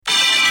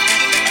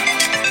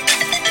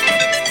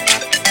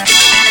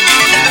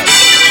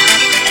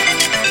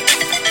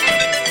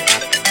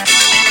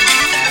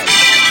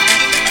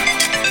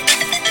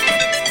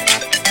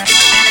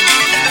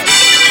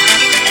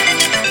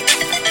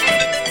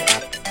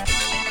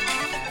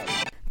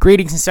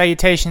Greetings and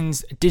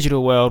salutations,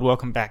 digital world.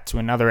 Welcome back to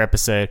another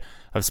episode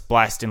of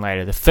Spliced In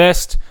Later, the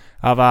first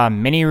of our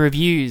many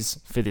reviews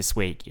for this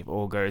week, if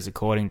all goes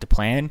according to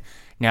plan.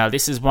 Now,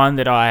 this is one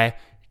that I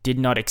did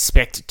not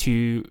expect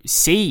to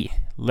see,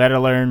 let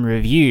alone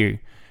review.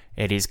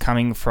 It is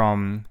coming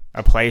from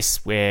a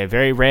place where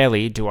very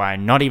rarely do I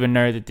not even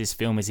know that this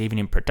film is even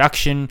in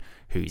production,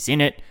 who's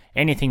in it,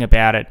 anything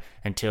about it,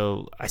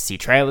 until I see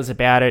trailers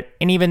about it.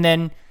 And even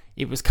then,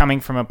 it was coming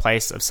from a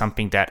place of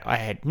something that I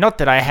had, not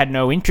that I had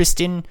no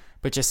interest in,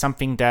 but just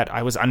something that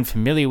I was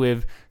unfamiliar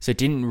with, so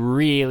didn't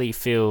really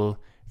feel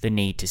the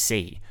need to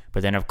see.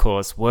 But then, of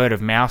course, word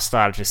of mouth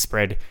started to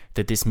spread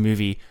that this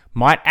movie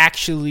might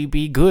actually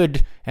be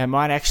good and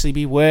might actually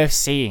be worth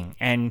seeing.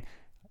 And,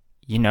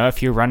 you know,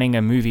 if you're running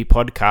a movie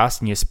podcast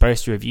and you're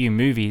supposed to review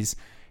movies,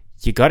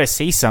 you got to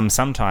see some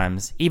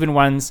sometimes, even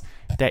ones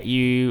that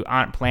you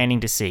aren't planning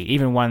to see,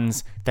 even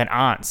ones that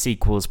aren't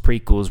sequels,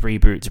 prequels,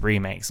 reboots,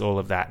 remakes, all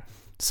of that.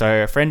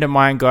 So a friend of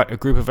mine got a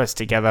group of us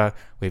together.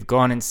 We've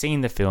gone and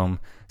seen the film.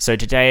 So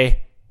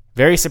today,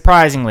 very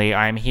surprisingly,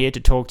 I'm here to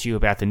talk to you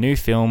about the new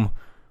film,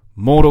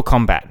 Mortal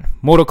Kombat.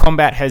 Mortal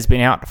Kombat has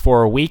been out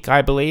for a week,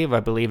 I believe. I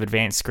believe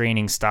advanced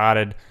screening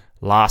started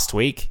last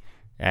week,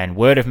 and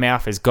word of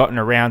mouth has gotten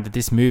around that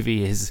this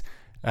movie is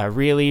a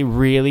really,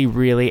 really,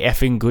 really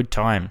effing good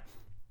time.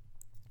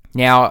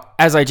 Now,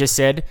 as I just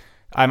said,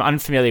 I'm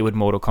unfamiliar with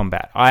Mortal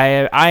Kombat.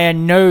 I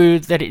know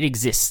that it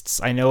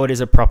exists. I know it is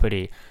a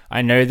property.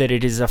 I know that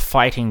it is a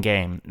fighting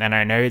game. And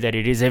I know that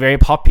it is a very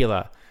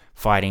popular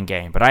fighting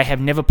game. But I have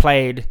never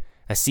played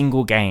a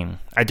single game.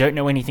 I don't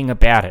know anything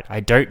about it. I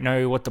don't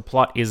know what the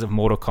plot is of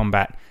Mortal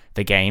Kombat,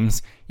 the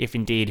games, if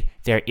indeed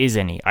there is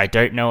any. I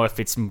don't know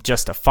if it's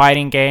just a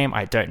fighting game.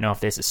 I don't know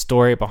if there's a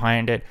story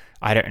behind it.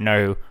 I don't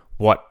know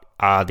what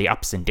are the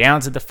ups and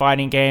downs of the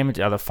fighting game.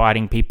 Are the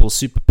fighting people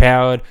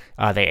superpowered?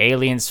 Are they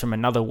aliens from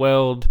another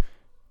world?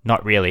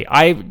 Not really.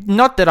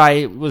 Not that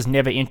I was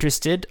never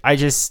interested. I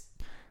just,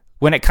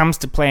 when it comes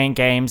to playing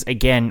games,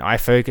 again, I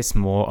focus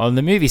more on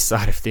the movie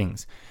side of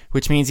things.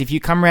 Which means if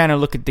you come around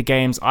and look at the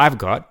games I've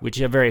got,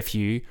 which are very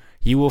few,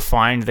 you will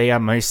find they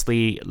are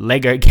mostly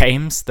Lego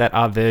games that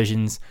are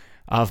versions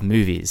of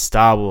movies.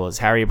 Star Wars,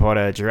 Harry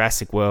Potter,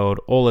 Jurassic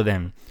World, all of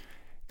them.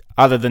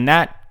 Other than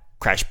that,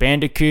 Crash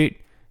Bandicoot,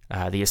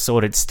 the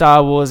assorted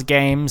Star Wars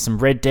games, some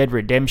Red Dead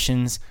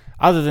Redemptions.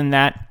 Other than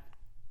that,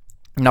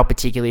 not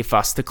particularly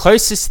fussed. The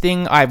closest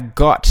thing I've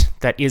got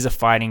that is a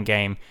fighting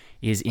game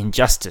is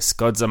Injustice: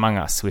 Gods Among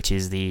Us, which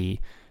is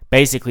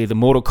basically the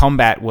Mortal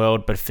Kombat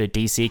world, but for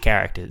DC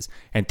characters.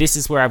 And this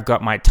is where I've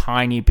got my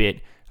tiny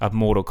bit of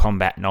Mortal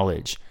Kombat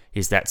knowledge,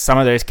 is that some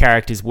of those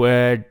characters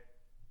were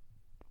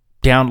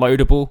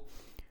downloadable.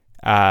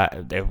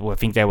 I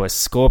think there was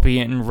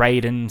Scorpion,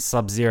 Raiden,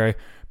 Sub-Zero.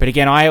 But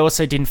again, I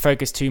also didn't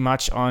focus too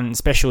much on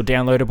special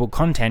downloadable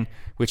content,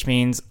 which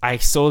means I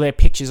saw their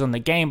pictures on the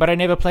game, but I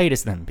never played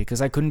as them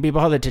because I couldn't be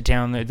bothered to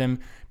download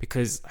them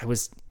because I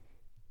was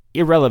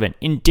irrelevant,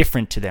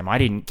 indifferent to them. I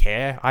didn't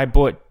care. I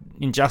bought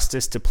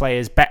Injustice to play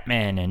as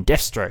Batman and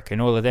Deathstroke and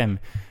all of them.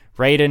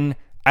 Raiden,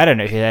 I don't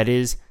know who that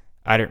is.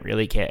 I don't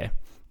really care.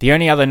 The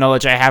only other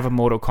knowledge I have of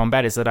Mortal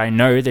Kombat is that I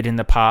know that in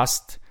the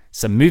past,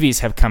 some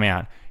movies have come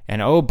out,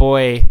 and oh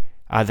boy,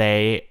 are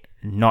they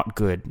not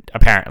good,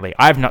 apparently.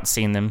 I've not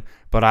seen them,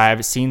 but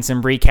I've seen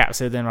some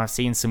recaps of them. I've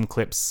seen some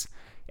clips.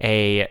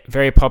 A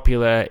very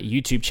popular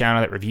YouTube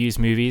channel that reviews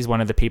movies, one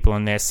of the people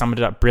on there summed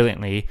it up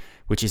brilliantly,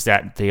 which is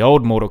that the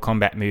old Mortal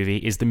Kombat movie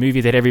is the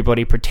movie that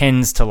everybody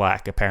pretends to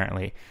like,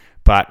 apparently.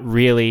 But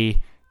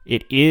really,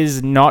 it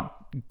is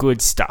not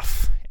good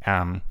stuff.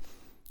 And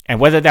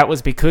whether that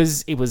was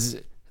because it was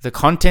the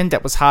content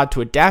that was hard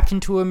to adapt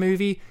into a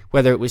movie,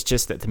 whether it was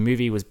just that the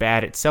movie was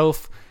bad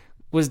itself,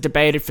 was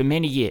debated for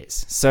many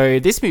years. So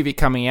this movie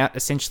coming out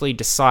essentially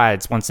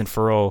decides once and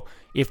for all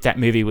if that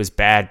movie was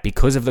bad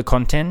because of the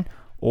content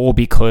or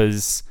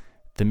because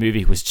the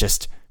movie was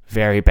just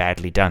very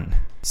badly done.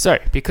 So,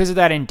 because of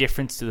that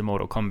indifference to the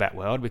Mortal Kombat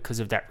world, because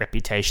of that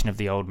reputation of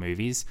the old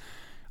movies,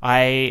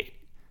 I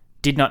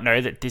did not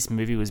know that this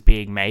movie was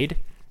being made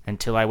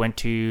until I went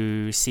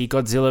to see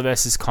Godzilla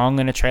vs. Kong,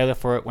 and a trailer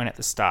for it went at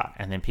the start.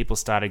 And then people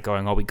started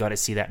going, oh, we got to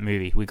see that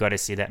movie. We got to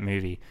see that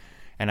movie.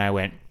 And I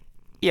went,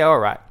 yeah, all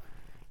right.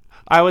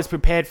 I was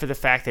prepared for the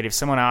fact that if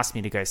someone asked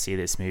me to go see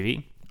this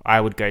movie, I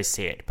would go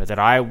see it, but that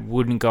I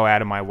wouldn't go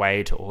out of my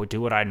way to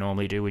do what I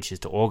normally do, which is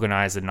to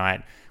organize a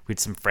night with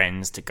some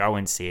friends to go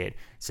and see it,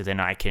 so then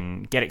I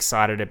can get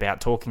excited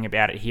about talking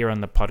about it here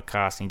on the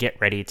podcast and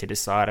get ready to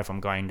decide if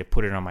I'm going to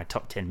put it on my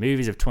top 10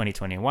 movies of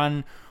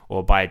 2021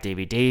 or buy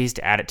DVDs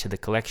to add it to the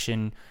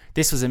collection.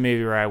 This was a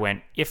movie where I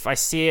went, if I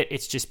see it,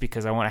 it's just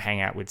because I want to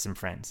hang out with some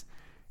friends.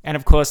 And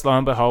of course, lo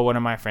and behold, one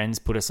of my friends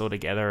put us all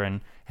together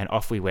and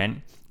off we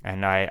went.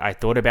 And I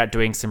thought about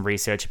doing some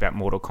research about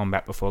Mortal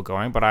Kombat before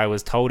going, but I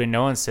was told in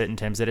no uncertain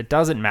terms that it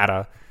doesn't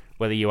matter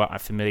whether you are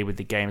familiar with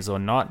the games or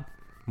not.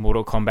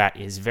 Mortal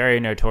Kombat is very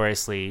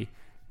notoriously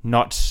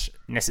not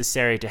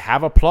necessary to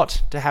have a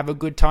plot to have a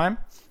good time,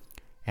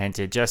 and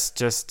to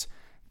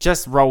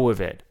just roll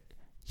with it.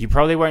 You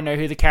probably won't know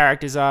who the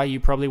characters are. You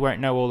probably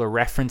won't know all the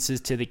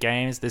references to the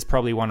games. There's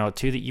probably one or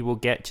two that you will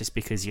get just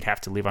because you'd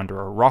have to live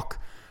under a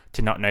rock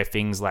to not know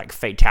things like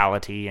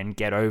Fatality and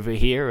Get Over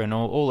Here and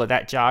all of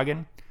that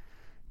jargon.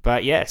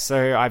 But yeah,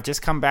 so I've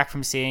just come back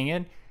from seeing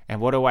it,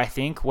 and what do I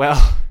think?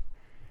 Well,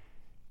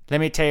 let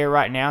me tell you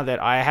right now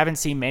that I haven't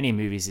seen many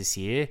movies this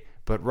year,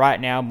 but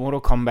right now Mortal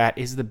Kombat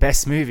is the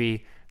best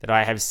movie that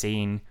I have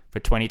seen for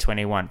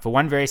 2021. For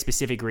one very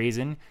specific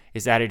reason,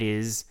 is that it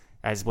is,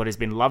 as what has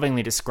been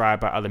lovingly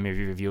described by other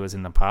movie reviewers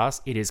in the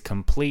past, it is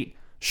complete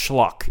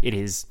schlock. It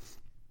is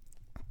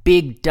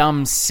big,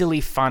 dumb,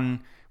 silly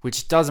fun,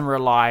 which doesn't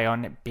rely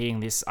on it being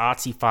this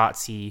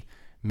artsy-fartsy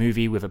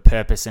movie with a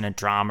purpose and a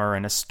drama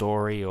and a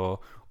story or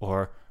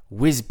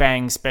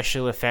whiz-bang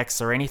special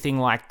effects or anything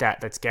like that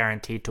that's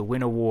guaranteed to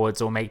win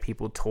awards or make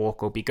people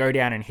talk or go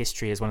down in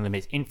history as one of the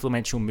most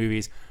influential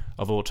movies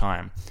of all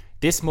time.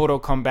 This Mortal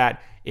Kombat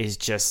is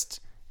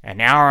just an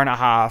hour and a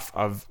half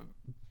of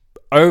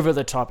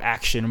over-the-top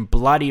action,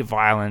 bloody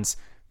violence,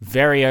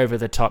 very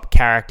over-the-top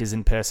characters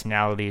and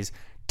personalities,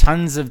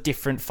 tons of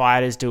different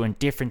fighters doing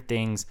different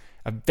things,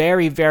 a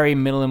very, very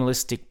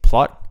minimalistic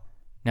plot.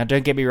 Now,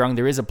 don't get me wrong,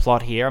 there is a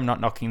plot here. I'm not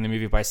knocking the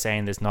movie by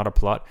saying there's not a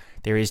plot.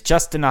 There is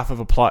just enough of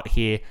a plot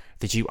here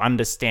that you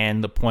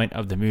understand the point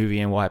of the movie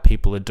and why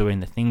people are doing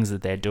the things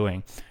that they're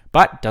doing.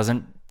 But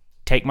doesn't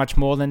take much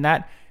more than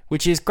that,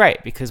 which is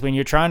great, because when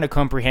you're trying to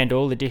comprehend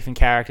all the different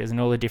characters and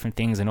all the different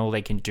things and all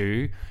they can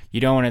do, you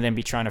don't want to then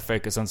be trying to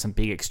focus on some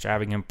big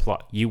extravagant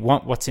plot. You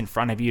want what's in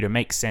front of you to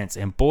make sense,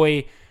 and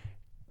boy,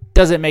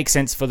 does it make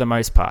sense for the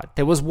most part.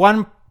 There was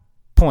one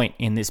point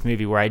in this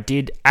movie where I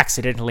did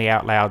accidentally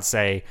out loud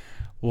say,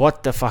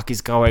 what the fuck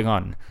is going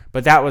on?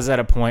 But that was at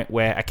a point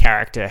where a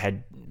character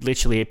had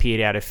literally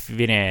appeared out of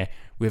thin air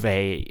with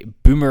a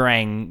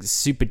boomerang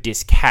super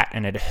disc hat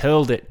and had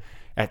hurled it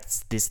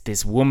at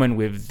this woman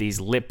with these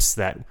lips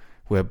that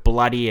were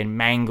bloody and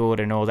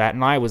mangled and all that,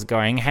 and I was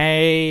going,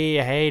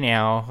 hey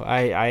now,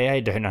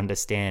 I don't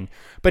understand,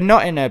 but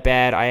not in a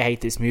bad I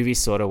hate this movie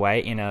sort of way,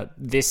 in a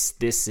this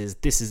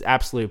is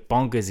absolute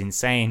bonkers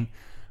insane,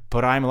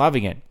 but I'm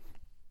loving it.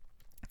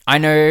 I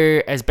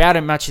know as about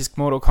as much as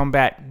Mortal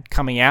Kombat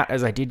coming out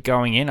as I did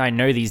going in. I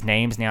know these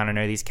names now and I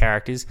know these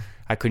characters.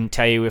 I couldn't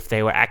tell you if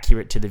they were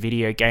accurate to the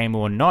video game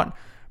or not,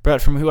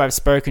 but from who I've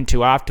spoken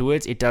to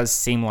afterwards, it does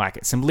seem like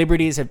it. Some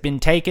liberties have been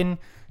taken,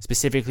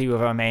 specifically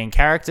with our main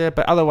character,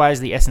 but otherwise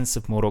the essence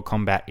of Mortal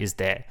Kombat is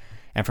there.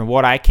 And from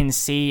what I can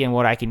see and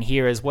what I can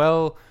hear as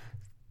well,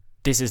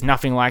 this is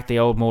nothing like the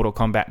old Mortal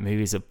Kombat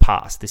movies of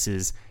past. This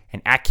is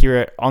an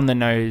accurate,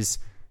 on-the-nose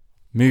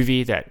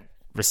movie that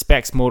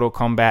respects Mortal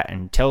Kombat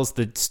and tells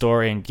the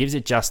story and gives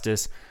it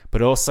justice,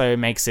 but also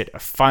makes it a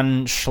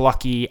fun,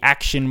 schlocky,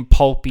 action,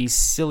 pulpy,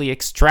 silly,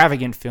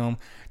 extravagant film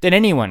that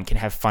anyone can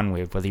have fun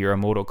with, whether you're a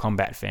Mortal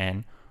Kombat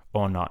fan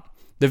or not.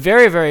 The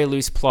very, very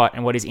loose plot,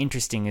 and what is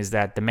interesting is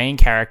that the main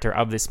character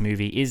of this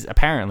movie is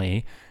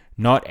apparently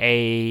not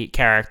a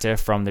character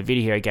from the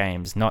video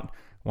games, not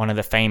one of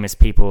the famous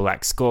people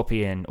like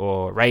Scorpion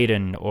or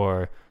Raiden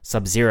or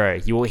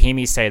Sub-Zero. You will hear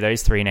me say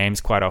those three names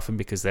quite often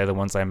because they're the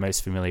ones I'm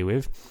most familiar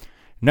with.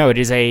 No, it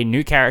is a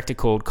new character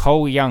called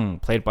Cole Young,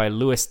 played by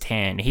Louis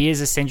Tan. He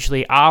is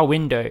essentially our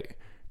window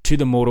to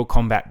the Mortal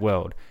Kombat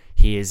world.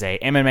 He is a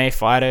MMA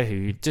fighter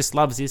who just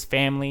loves his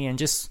family and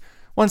just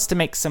wants to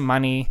make some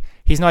money.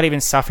 He's not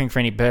even suffering for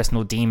any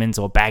personal demons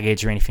or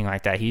baggage or anything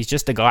like that. He's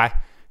just a guy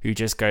who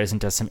just goes and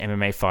does some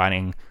MMA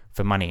fighting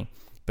for money.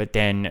 But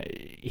then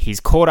he's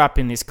caught up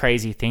in this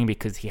crazy thing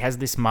because he has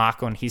this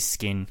mark on his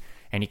skin,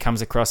 and he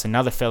comes across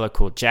another fella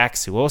called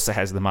Jax who also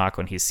has the mark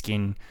on his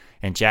skin.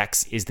 And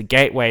Jax is the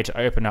gateway to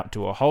open up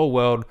to a whole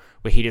world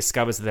where he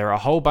discovers that there are a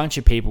whole bunch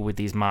of people with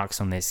these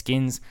marks on their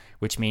skins,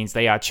 which means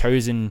they are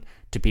chosen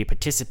to be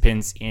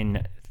participants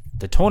in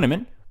the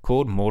tournament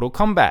called Mortal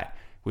Kombat,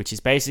 which is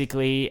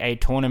basically a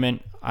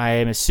tournament, I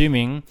am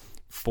assuming,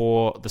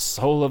 for the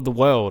soul of the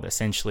world,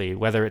 essentially,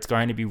 whether it's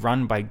going to be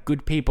run by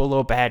good people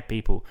or bad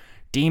people.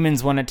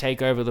 Demons want to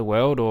take over the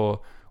world,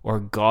 or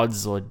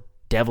gods or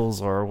devils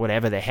or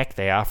whatever the heck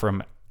they are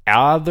from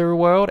other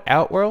world,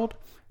 Outworld.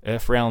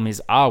 Earthrealm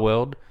is our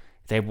world.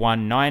 They've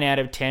won 9 out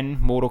of 10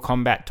 Mortal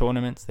Kombat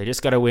tournaments. They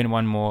just got to win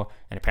one more,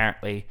 and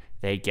apparently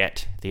they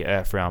get the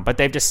Earthrealm. But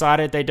they've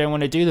decided they don't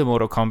want to do the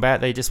Mortal Kombat.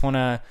 They just want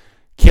to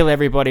kill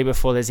everybody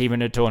before there's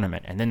even a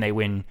tournament, and then they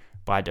win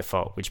by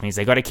default, which means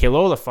they got to kill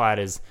all the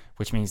fighters,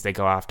 which means they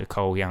go after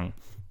Cole Young.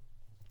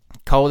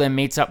 Cole then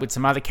meets up with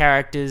some other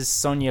characters,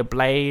 Sonya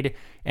Blade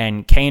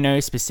and Kano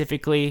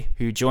specifically,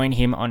 who join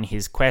him on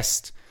his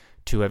quest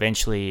to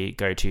eventually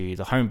go to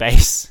the home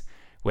base,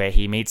 where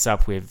he meets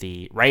up with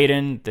the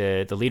Raiden,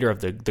 the leader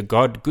of the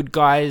God Good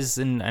Guys,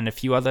 and a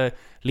few other,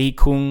 Lee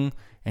Kung,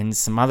 and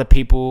some other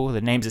people.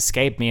 The names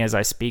escape me as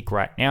I speak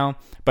right now,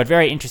 but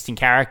very interesting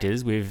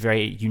characters with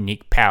very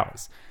unique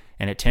powers.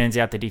 And it turns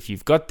out that if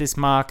you've got this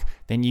mark,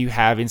 then you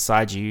have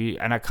inside you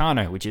an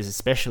Arcano, which is a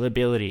special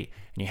ability,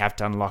 and you have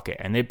to unlock it.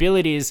 And the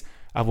abilities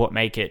are what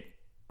make it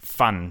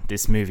fun,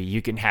 this movie.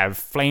 You can have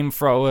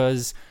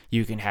flamethrowers,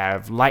 you can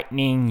have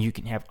lightning, you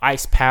can have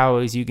ice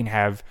powers, you can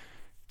have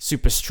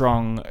super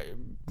strong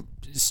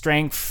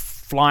strength,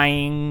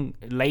 flying,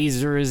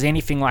 lasers,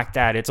 anything like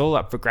that. It's all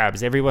up for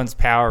grabs. Everyone's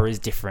power is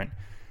different.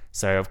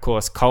 So, of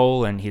course,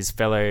 Cole and his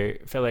fellow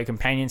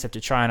companions have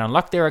to try and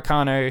unlock their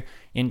Arcano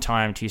in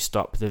time to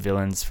stop the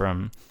villains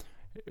from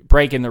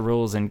breaking the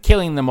rules and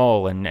killing them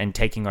all and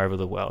taking over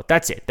the world.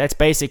 That's it. That's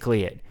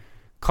basically it.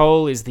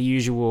 Cole is the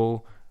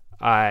usual,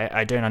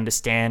 I don't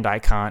understand,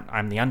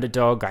 I'm the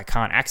underdog, I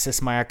can't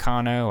access my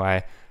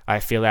Arcano, I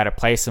feel out of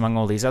place among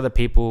all these other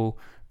people,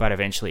 but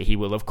eventually he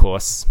will, of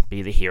course,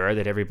 be the hero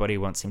that everybody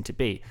wants him to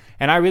be.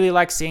 And I really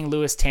like seeing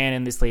Lewis Tan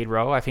in this lead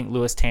role. I think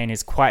Lewis Tan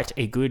is quite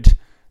a good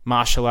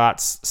martial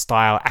arts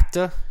style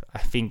actor. I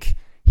think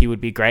he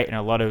would be great in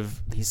a lot of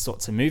these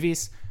sorts of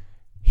movies.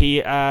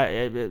 He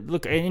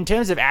look, in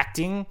terms of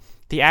acting,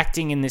 the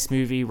acting in this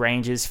movie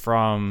ranges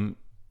from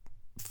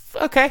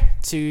okay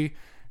to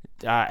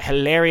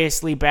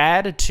hilariously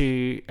bad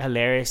to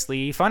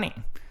hilariously funny.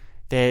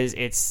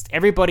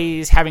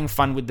 Everybody's having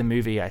fun with the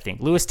movie. I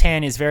think Lewis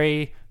Tan is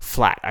very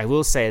flat. I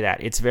will say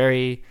that it's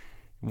very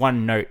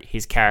one note,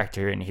 his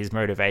character and his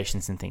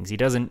motivations and things. He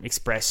doesn't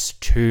express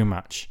too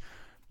much,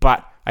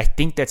 but I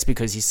think that's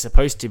because he's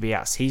supposed to be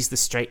us. He's the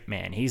straight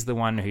man. He's the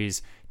one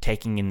who's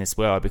taking in this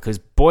world, because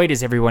boy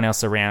does everyone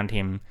else around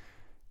him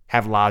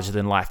have larger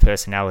than life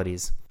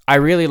personalities. I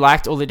really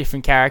liked all the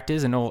different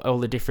characters and all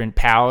the different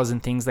powers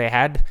and things they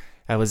had.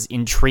 I was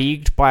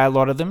intrigued by a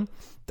lot of them.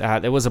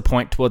 There was a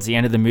point towards the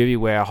end of the movie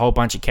where a whole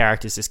bunch of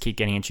characters just keep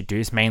getting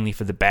introduced, mainly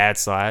for the bad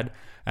side,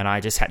 and I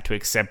just had to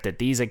accept that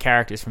these are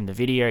characters from the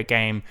video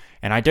game,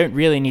 and I don't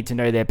really need to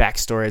know their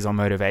backstories or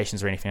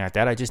motivations or anything like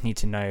that. I just need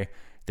to know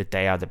that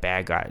they are the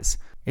bad guys.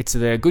 It's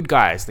the good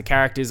guys, the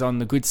characters on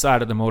the good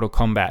side of the Mortal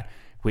Kombat,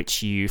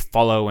 which you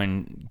follow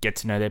and get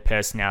to know their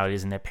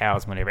personalities and their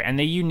powers and whatever. And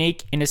they're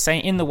unique in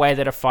the way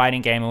that a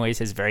fighting game always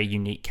has very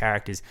unique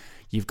characters.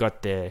 You've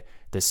got the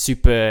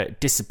super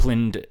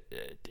disciplined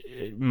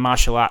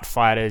martial art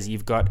fighters.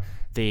 You've got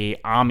the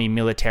army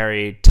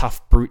military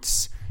tough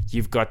brutes.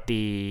 You've got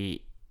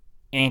the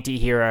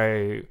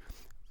anti-hero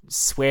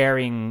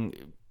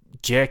swearing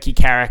jerky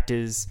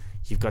characters.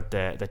 You've got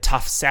the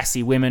tough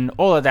sassy women.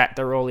 All of that,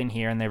 they're all in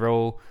here, and they're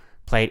all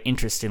played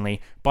interestingly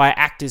by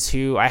actors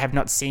who I have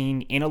not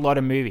seen in a lot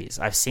of movies.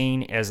 I've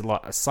seen as a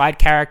lot of side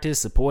characters,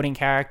 supporting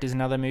characters in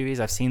other movies.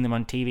 I've seen them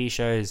on TV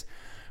shows,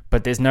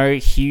 but there's no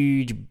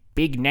huge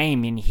big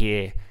name in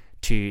here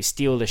to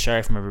steal the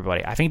show from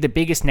everybody. I think the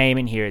biggest name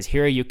in here is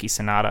Hiroyuki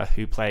Sanada,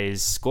 who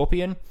plays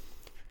Scorpion.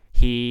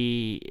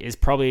 He is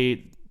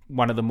probably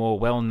one of the more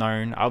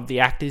well-known of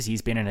the actors.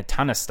 He's been in a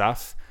ton of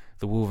stuff.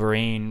 The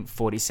Wolverine,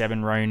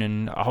 47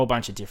 Ronin, a whole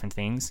bunch of different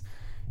things.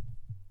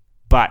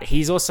 But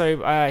he's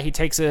also, he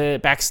takes a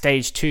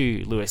backstage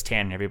to Lewis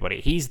Tan and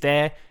everybody. He's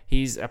there,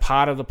 he's a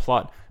part of the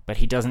plot, but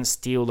he doesn't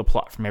steal the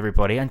plot from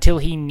everybody until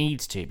he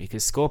needs to,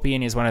 because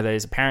Scorpion is one of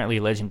those apparently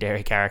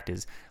legendary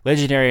characters.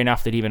 Legendary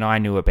enough that even I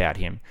knew about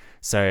him.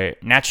 So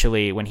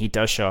naturally, when he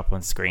does show up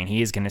on screen,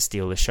 he is going to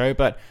steal the show,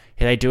 but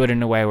they do it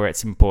in a way where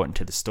it's important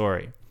to the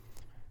story.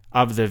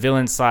 Of the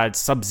villain side,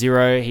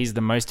 Sub-Zero, he's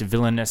the most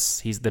villainous.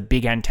 He's the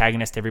big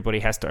antagonist everybody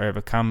has to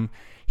overcome.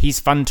 He's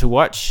fun to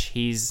watch.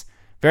 He's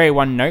very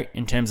one note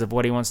in terms of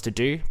what he wants to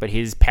do, but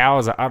his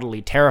powers are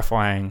utterly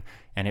terrifying,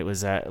 and it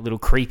was a little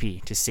creepy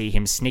to see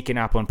him sneaking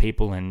up on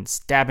people and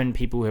stabbing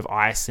people with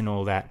ice and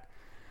all that.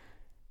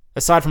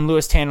 Aside from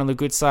Lewis Tan on the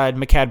good side,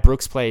 Mechad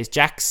Brooks plays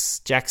Jax.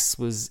 Jax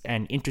was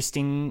an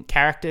interesting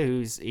character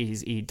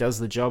he does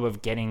the job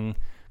of getting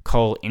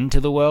Cole into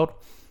the world.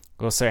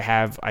 We also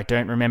have, I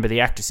don't remember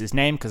the actress's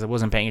name because I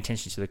wasn't paying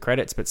attention to the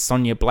credits, but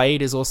Sonya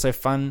Blade is also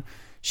fun.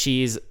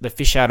 She is the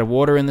fish out of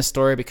water in the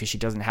story because she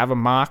doesn't have a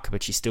mark,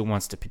 but she still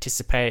wants to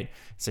participate.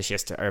 So she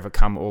has to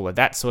overcome all of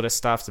that sort of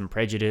stuff, some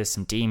prejudice,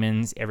 some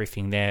demons,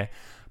 everything there.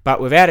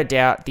 But without a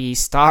doubt, the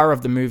star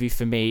of the movie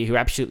for me, who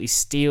absolutely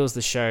steals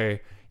the show,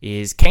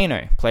 is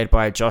Kano, played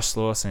by Josh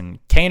Lawson.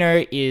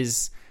 Kano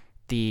is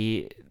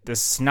the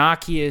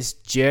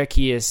snarkiest,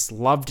 jerkiest,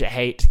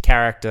 love-to-hate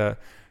character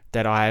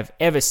that I've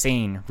ever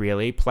seen,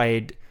 really.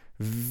 Played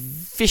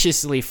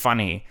viciously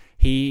funny.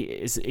 He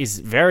is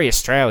very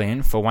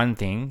Australian, for one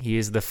thing. He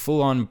is the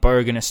full-on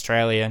bogan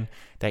Australian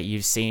that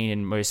you've seen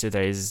in most of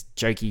those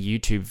jokey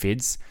YouTube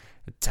vids.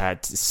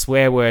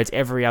 Swear words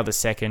every other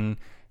second,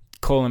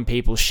 calling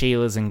people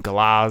Sheilas and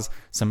Galahs.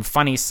 Some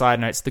funny side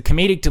notes. The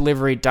comedic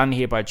delivery done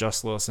here by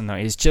Josh Lawson, though,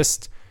 is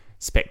just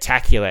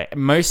spectacular.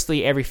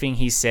 Mostly everything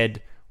he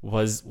said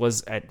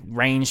was at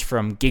range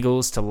from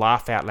giggles to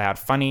laugh out loud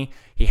funny.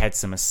 He had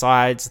some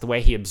asides, the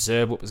way he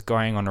observed what was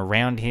going on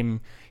around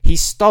him. He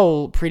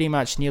stole pretty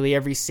much nearly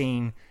every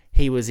scene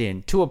he was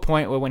in, to a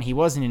point where when he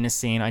wasn't in a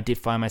scene, I did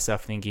find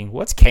myself thinking,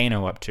 what's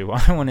Kano up to?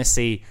 I want to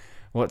see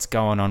what's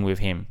going on with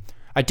him.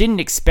 I didn't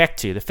expect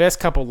to. The first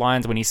couple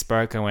lines when he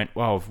spoke, I went,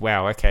 oh,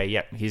 wow, okay,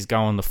 yep, he's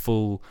going the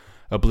full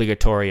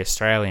obligatory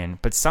Australian.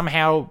 But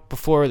somehow,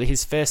 before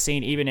his first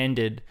scene even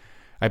ended,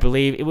 I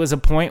believe it was a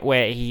point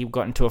where he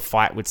got into a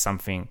fight with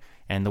something,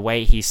 and the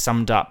way he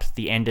summed up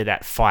the end of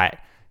that fight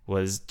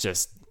was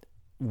just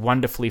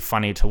wonderfully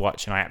funny to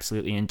watch, and I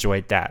absolutely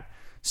enjoyed that.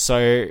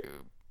 So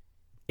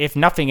if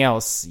nothing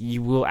else,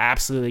 you will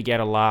absolutely get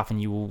a laugh,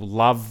 and you will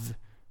love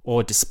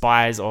or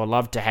despise or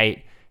love to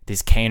hate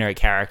this Kano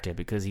character,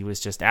 because he was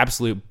just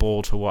absolute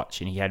ball to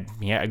watch, and he had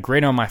a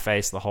grin on my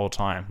face the whole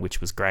time, which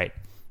was great.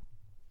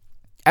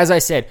 As I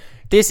said,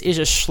 this is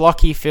a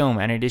schlocky film,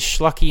 and it is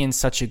schlocky in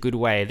such a good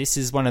way. This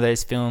is one of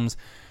those films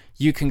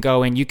you can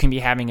go in, you can be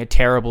having a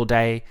terrible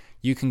day,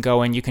 you can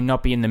go in, you can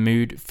not be in the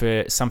mood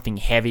for something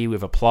heavy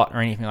with a plot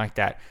or anything like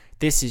that.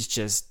 This is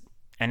just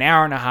an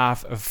hour and a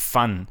half of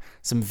fun.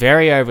 Some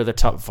very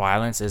over-the-top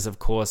violence. There's, of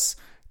course,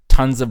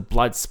 tons of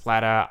blood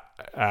splatter,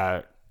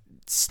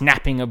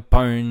 snapping of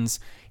bones,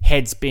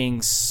 heads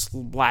being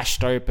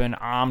slashed open,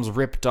 arms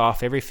ripped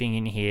off, everything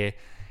in here.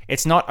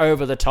 It's not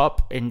over the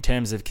top in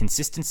terms of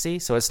consistency,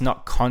 so it's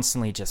not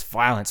constantly just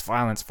violence.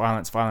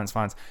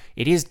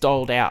 It is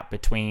doled out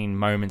between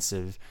moments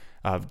of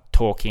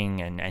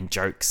talking and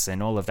jokes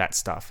and all of that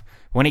stuff.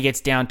 When it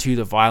gets down to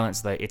the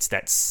violence, though, it's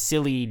that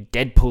silly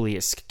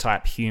Deadpool-esque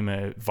type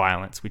humor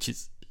violence, which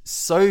is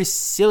so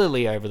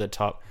sillily over the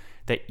top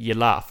that you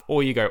laugh,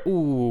 or you go,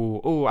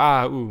 ooh, ooh,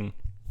 ah, ooh.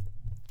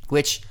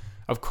 Which,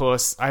 of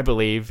course, I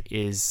believe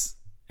is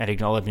an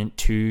acknowledgement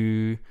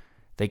to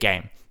the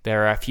game.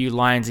 There are a few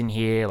lines in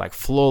here like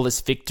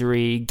flawless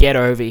victory, get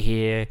over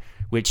here,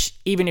 which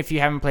even if you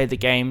haven't played the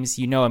games,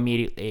 you know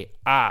immediately,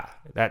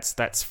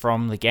 that's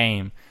from the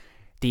game.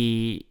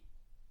 The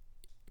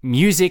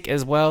music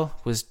as well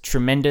was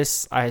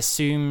tremendous. I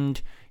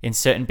assumed in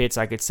certain bits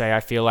I could say I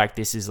feel like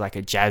this is like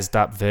a jazzed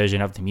up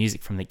version of the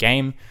music from the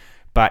game,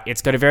 but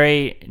it's got a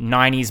very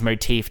 90s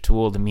motif to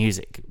all the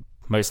music,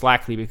 most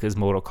likely because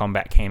Mortal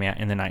Kombat came out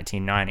in the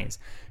 1990s.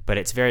 But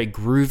it's very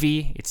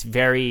groovy, it's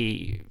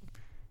very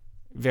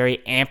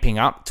amping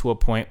up to a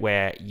point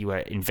where you are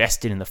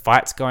invested in the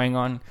fights going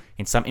on.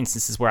 In some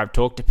instances where I've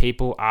talked to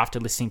people after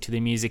listening to the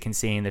music and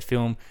seeing the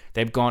film,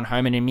 they've gone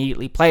home and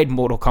immediately played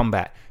Mortal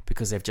Kombat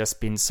because they've just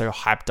been so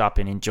hyped up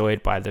and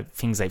enjoyed by the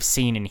things they've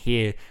seen and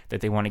hear that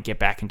they want to get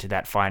back into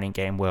that fighting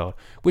game world,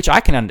 which I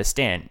can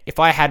understand. If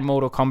I had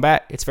Mortal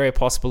Kombat, it's very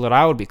possible that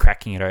I would be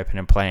cracking it open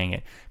and playing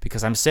it,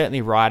 because I'm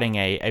certainly riding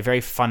a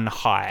very fun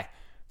high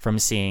from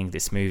seeing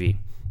this movie.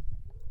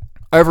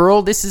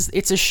 Overall,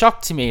 it's a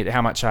shock to me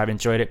how much I've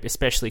enjoyed it,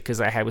 especially because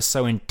I was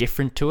so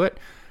indifferent to it.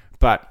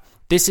 But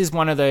this is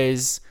one of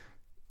those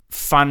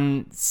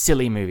fun,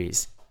 silly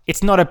movies.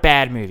 It's not a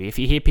bad movie. If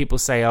you hear people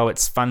say, oh,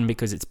 it's fun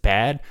because it's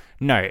bad,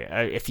 no.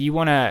 If you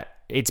want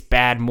it's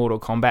bad Mortal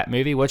Kombat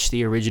movie, watch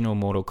the original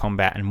Mortal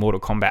Kombat and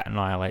Mortal Kombat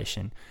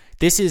Annihilation.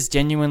 This is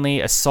genuinely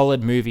a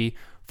solid movie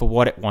for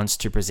what it wants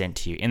to present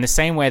to you. In the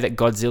same way that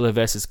Godzilla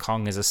vs.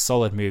 Kong is a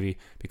solid movie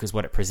because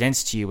what it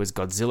presents to you is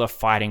Godzilla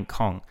fighting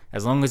Kong.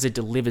 As long as it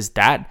delivers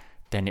that,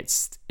 then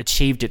it's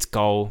achieved its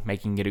goal,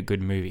 making it a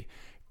good movie.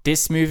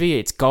 This movie,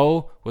 its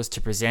goal was to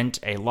present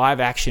a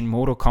live-action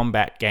Mortal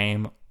Kombat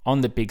game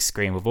on the big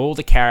screen with all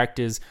the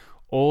characters,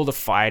 all the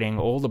fighting,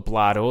 all the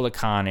blood, all the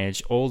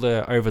carnage, all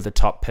the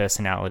over-the-top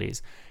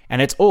personalities.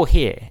 And it's all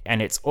here,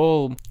 and it's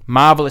all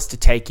marvelous to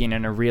take in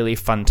and a really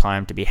fun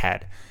time to be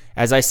had.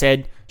 As I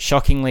said,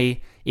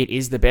 shockingly, it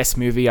is the best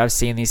movie I've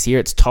seen this year.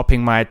 It's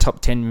topping my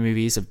top 10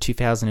 movies of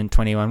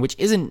 2021, which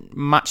isn't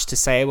much to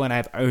say when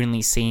I've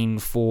only seen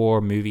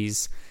 4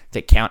 movies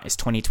that count as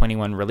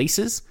 2021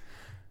 releases.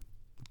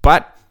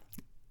 But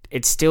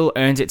it still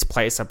earns its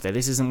place up there.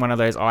 This isn't one of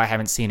those, I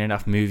haven't seen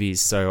enough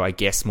movies, so I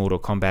guess Mortal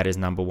Kombat is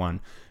number 1.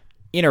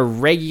 In a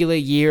regular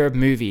year of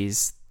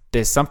movies,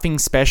 there's something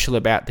special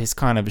about this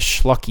kind of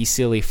schlocky,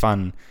 silly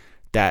fun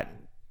that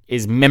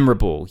is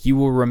memorable. You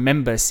will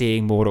remember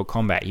seeing Mortal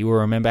Kombat. You will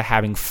remember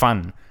having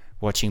fun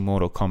watching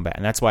Mortal Kombat.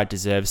 And that's why it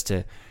deserves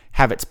to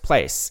have its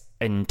place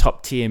in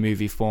top tier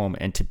movie form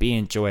and to be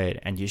enjoyed.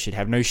 And you should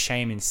have no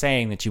shame in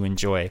saying that you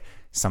enjoy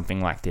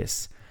something like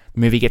this.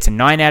 The movie gets a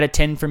 9 out of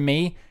 10 from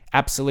me.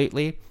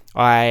 Absolutely.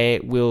 I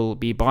will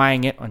be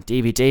buying it on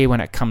DVD when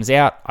it comes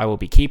out. I will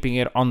be keeping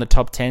it on the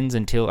top 10s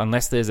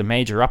unless there's a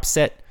major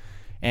upset.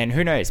 And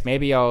who knows,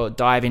 maybe I'll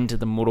dive into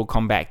the Mortal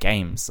Kombat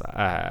games.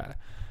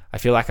 I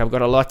feel like I've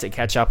got a lot to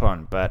catch up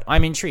on, but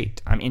I'm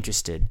intrigued. I'm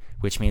interested,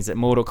 which means that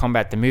Mortal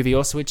Kombat, the movie,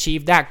 also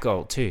achieved that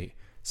goal too.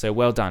 So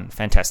well done.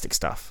 Fantastic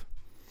stuff.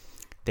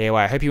 There,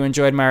 I hope you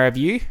enjoyed my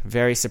review.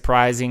 Very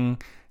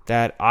surprising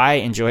that I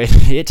enjoyed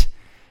it.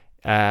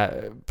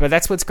 But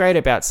that's what's great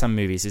about some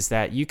movies, is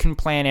that you can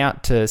plan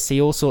out to see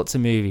all sorts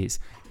of movies,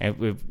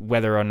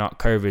 whether or not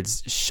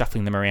COVID's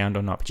shuffling them around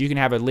or not. But you can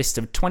have a list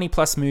of 20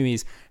 plus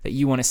movies that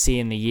you want to see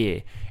in the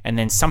year, and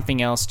then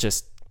something else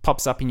just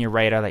pops up in your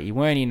radar that you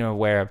weren't even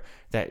aware of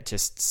that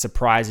just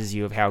surprises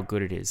you of how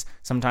good it is.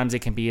 Sometimes it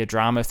can be a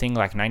drama thing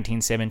like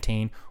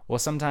 1917, or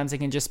sometimes it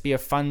can just be a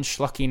fun,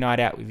 schlocky night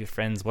out with your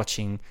friends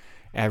watching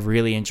a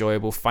really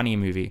enjoyable, funny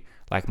movie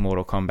like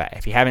Mortal Kombat.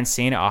 If you haven't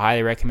seen it, I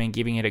highly recommend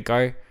giving it a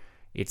go.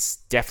 It's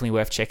definitely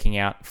worth checking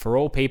out for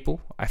all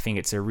people. I think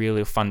it's a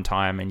really fun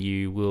time, and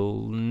you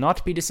will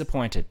not be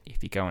disappointed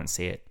if you go and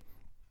see it.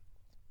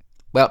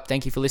 Well,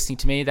 thank you for listening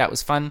to me. That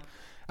was fun.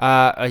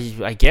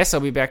 I guess I'll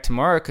be back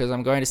tomorrow because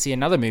I'm going to see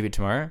another movie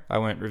tomorrow. I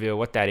won't reveal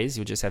what that is.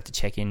 You'll just have to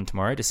check in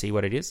tomorrow to see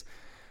what it is.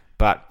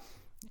 But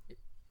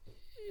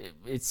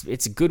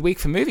it's a good week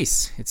for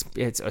movies.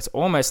 It's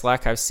almost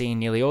like I've seen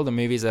nearly all the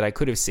movies that I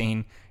could have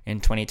seen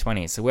in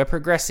 2020. So we're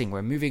progressing,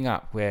 we're moving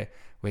up, we're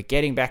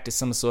getting back to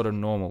some sort of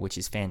normal, which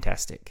is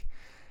fantastic.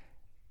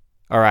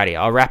 Alrighty,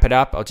 I'll wrap it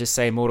up. I'll just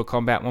say Mortal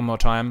Kombat one more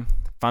time.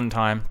 Fun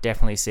time,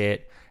 definitely see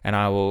it. And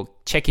I will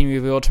check in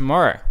with you all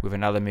tomorrow with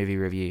another movie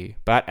review.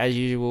 But as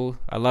usual,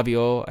 I love you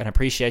all and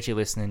appreciate you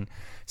listening.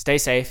 Stay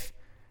safe.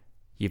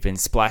 You've been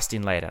spliced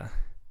in later.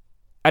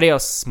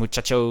 Adios,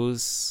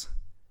 muchachos.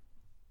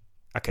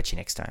 I'll catch you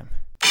next time.